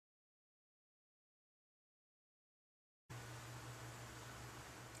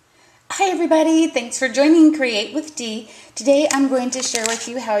Hi everybody, thanks for joining Create with Dee. Today I'm going to share with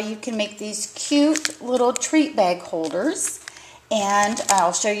you how you can make these cute little treat bag holders, and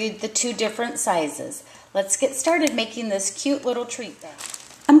I'll show you the two different sizes. Let's get started making this cute little treat bag.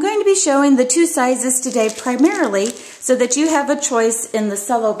 I'm going to be showing the two sizes today primarily so that you have a choice in the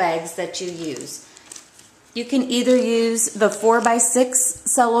Cello bags that you use. You can either use the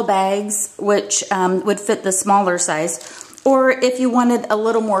 4x6 Cello bags, which would fit the smaller size, or if you wanted a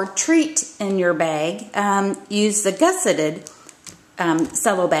little more treat in your bag, use the gusseted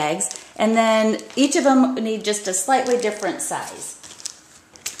Cello bags, and then each of them need just a slightly different size.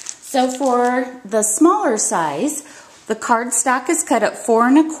 So for the smaller size, the cardstock is cut at 4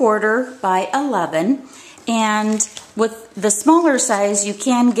 1/4 by 11, and with the smaller size, you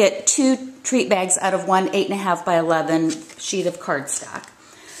can get 2 treat bags out of one 8 1/2 by 11 sheet of cardstock.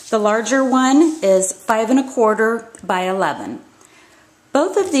 The larger one is 5 1/4 by 11.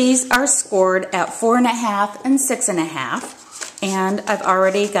 Both of these are scored at 4 1/2 and 6 1/2, and I've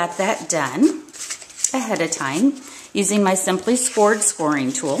already got that done ahead of time using my Simply Scored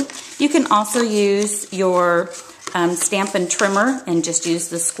scoring tool. You can also use your Stampin' Trimmer and just use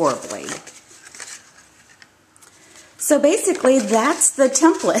the score blade. So basically that's the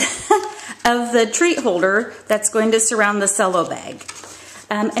template of the treat holder that's going to surround the Cello bag.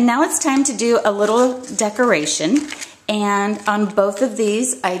 And now it's time to do a little decoration, and on both of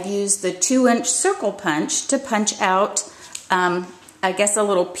these I've used the 2-inch circle punch to punch out I guess a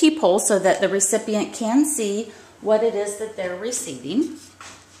little peephole so that the recipient can see what it is that they're receiving.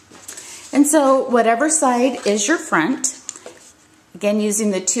 And so whatever side is your front, again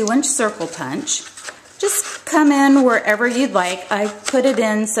using the 2-inch circle punch, just come in wherever you'd like. I put it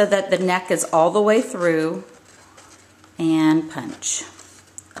in so that the neck is all the way through, and punch.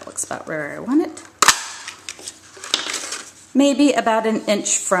 That looks about where I want it. Maybe about 1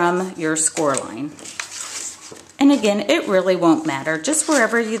 inch from your score line. And again, it really won't matter, just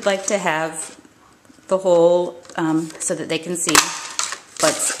wherever you'd like to have the hole so that they can see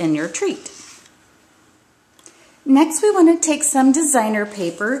what's in your treat. Next, we want to take some designer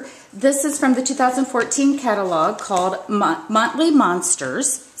paper. This is from the 2014 catalog called Motley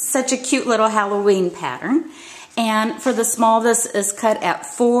Monsters. Such a cute little Halloween pattern. And for the small, this is cut at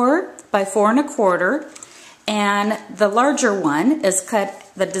 4 by 4 1/4. And the larger one is cut,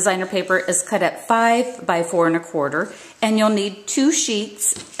 the designer paper is cut at 5 by 4 1/4. And you'll need 2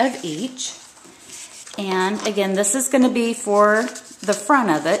 sheets of each. And again, this is going to be for the front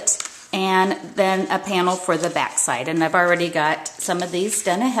of it, and then a panel for the back side. And I've already got some of these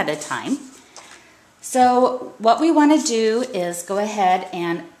done ahead of time. So what we want to do is go ahead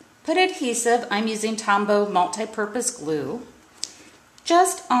and put adhesive, I'm using Tombow multi-purpose glue,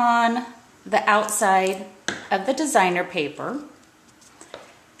 just on the outside of the designer paper,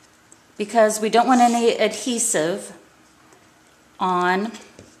 because we don't want any adhesive on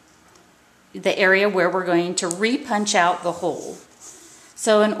the area where we're going to re-punch out the hole.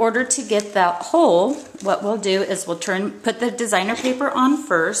 So in order to get that hole, what we'll do is we'll put the designer paper on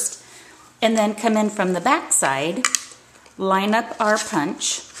first, and then come in from the back side, line up our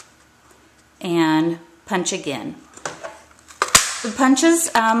punch, and punch again. The punches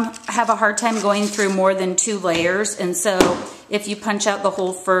have a hard time going through more than 2 layers, and so if you punch out the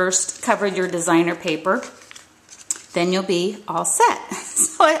hole first, cover your designer paper, then you'll be all set.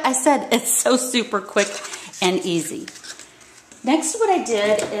 So I said it's so super quick and easy. Next, what I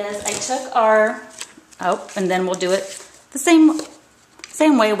did is I took our, and then we'll do it the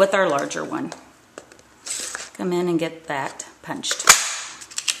same way with our larger one. Come in and get that punched.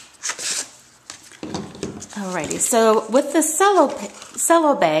 Alrighty, so with the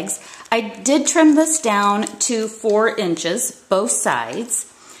Cello bags, I did trim this down to 4 inches, both sides.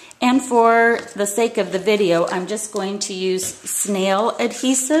 And for the sake of the video, I'm just going to use snail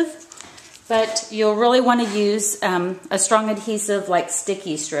adhesive, but you'll really want to use a strong adhesive like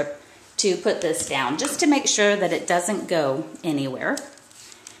sticky strip to put this down, just to make sure that it doesn't go anywhere.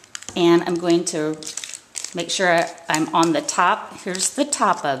 And I'm going to make sure I'm on the top. Here's the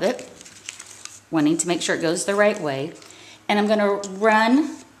top of it, wanting to make sure it goes the right way. And I'm going to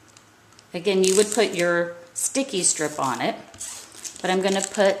run, again, you would put your sticky strip on it, but I'm going to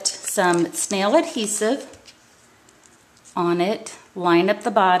put some snail adhesive on it, line up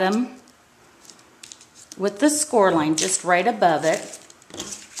the bottom with the score line just right above it,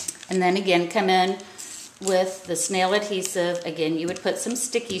 and then again come in with the snail adhesive. Again, you would put some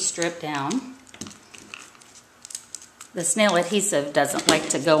sticky strip down. The snail adhesive doesn't like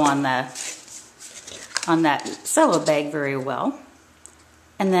to go on that Cello bag very well.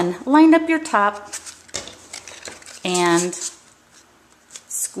 And then line up your top and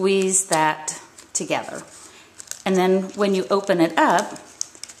squeeze that together. And then when you open it up,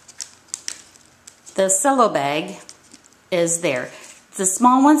 the Cello bag is there. The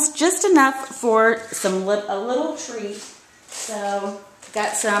small one's just enough for a little treat. So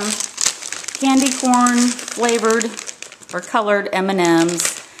got some candy corn flavored or colored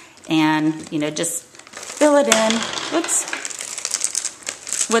M&Ms, and just fill it in, whoops,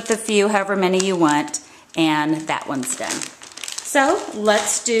 with a few, however many you want, and that one's done. So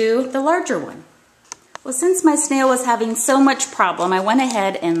let's do the larger one. Well, since my snail was having so much problem, I went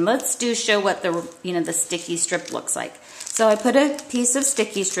ahead and let's show what the sticky strip looks like. So I put a piece of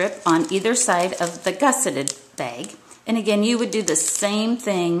sticky strip on either side of the gusseted bag. And again, you would do the same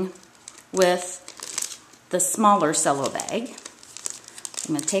thing with the smaller Cello bag.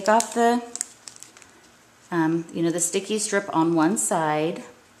 I'm going to take off the, the sticky strip on one side,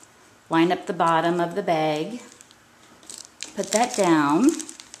 line up the bottom of the bag, put that down.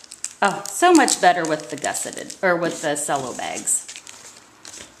 Oh, so much better with the gusseted, or with the Cello bags,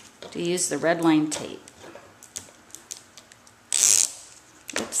 to use the red line tape.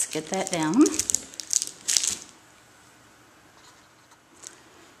 Oops, get that down.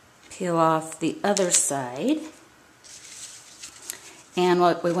 Peel off the other side. And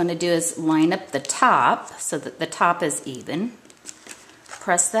what we want to do is line up the top so that the top is even.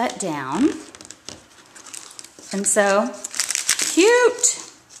 Press that down. And so, cute!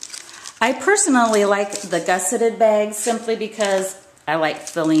 I personally like the gusseted bags simply because I like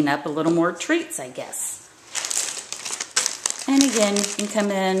filling up a little more treats, I guess. And again, you can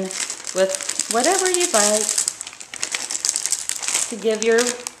come in with whatever you'd like to give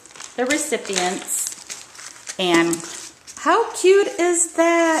the recipients. And how cute is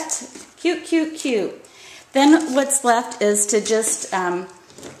that? Cute, cute, cute. Then what's left is to just, I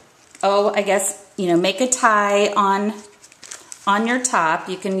guess, make a tie on your top.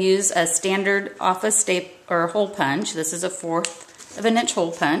 You can use a standard office tape or hole punch. This is a 1/4 of an inch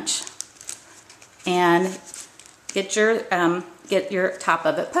hole punch. And get your top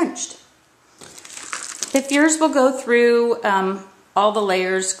of it punched. If yours will go through all the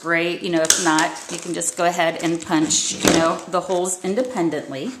layers, great. If not, you can just go ahead and punch, the holes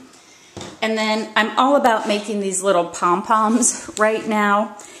independently. And then I'm all about making these little pom-poms right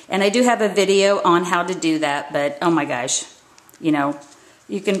now. And I do have a video on how to do that, but oh my gosh,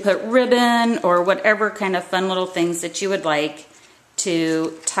 you can put ribbon or whatever kind of fun little things that you would like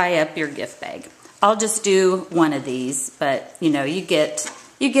to tie up your gift bag. I'll just do one of these, but you get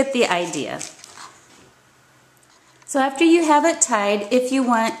the idea. So after you have it tied, if you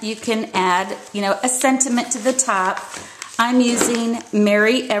want, you can add, a sentiment to the top. I'm using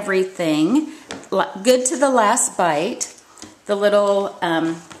Merry Everything, Good to the Last Bite, the little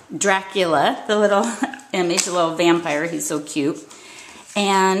Dracula, the little image, the little vampire, he's so cute.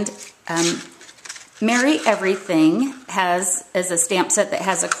 And Merry Everything is a stamp set that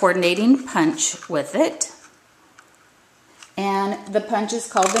has a coordinating punch with it. And the punch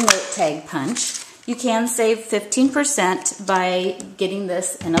is called the Note Tag Punch. You can save 15% by getting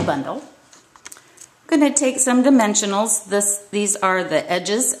this in a bundle. I'm going to take some dimensionals. These are the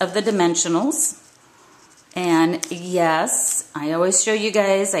edges of the dimensionals. And yes, I always show you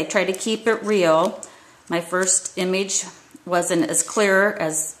guys, I try to keep it real. My first image wasn't as clear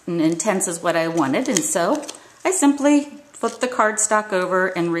and intense as what I wanted, and so I simply flipped the cardstock over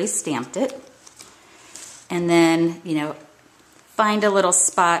and re-stamped it. And then, find a little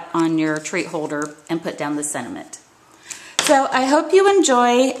spot on your treat holder and put down the sentiment. So I hope you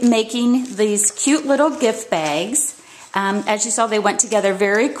enjoy making these cute little gift bags. As you saw, they went together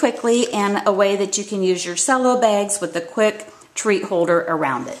very quickly, and a way that you can use your Cello bags with a quick treat holder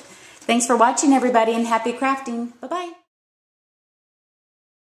around it. Thanks for watching, everybody, and happy crafting. Bye-bye.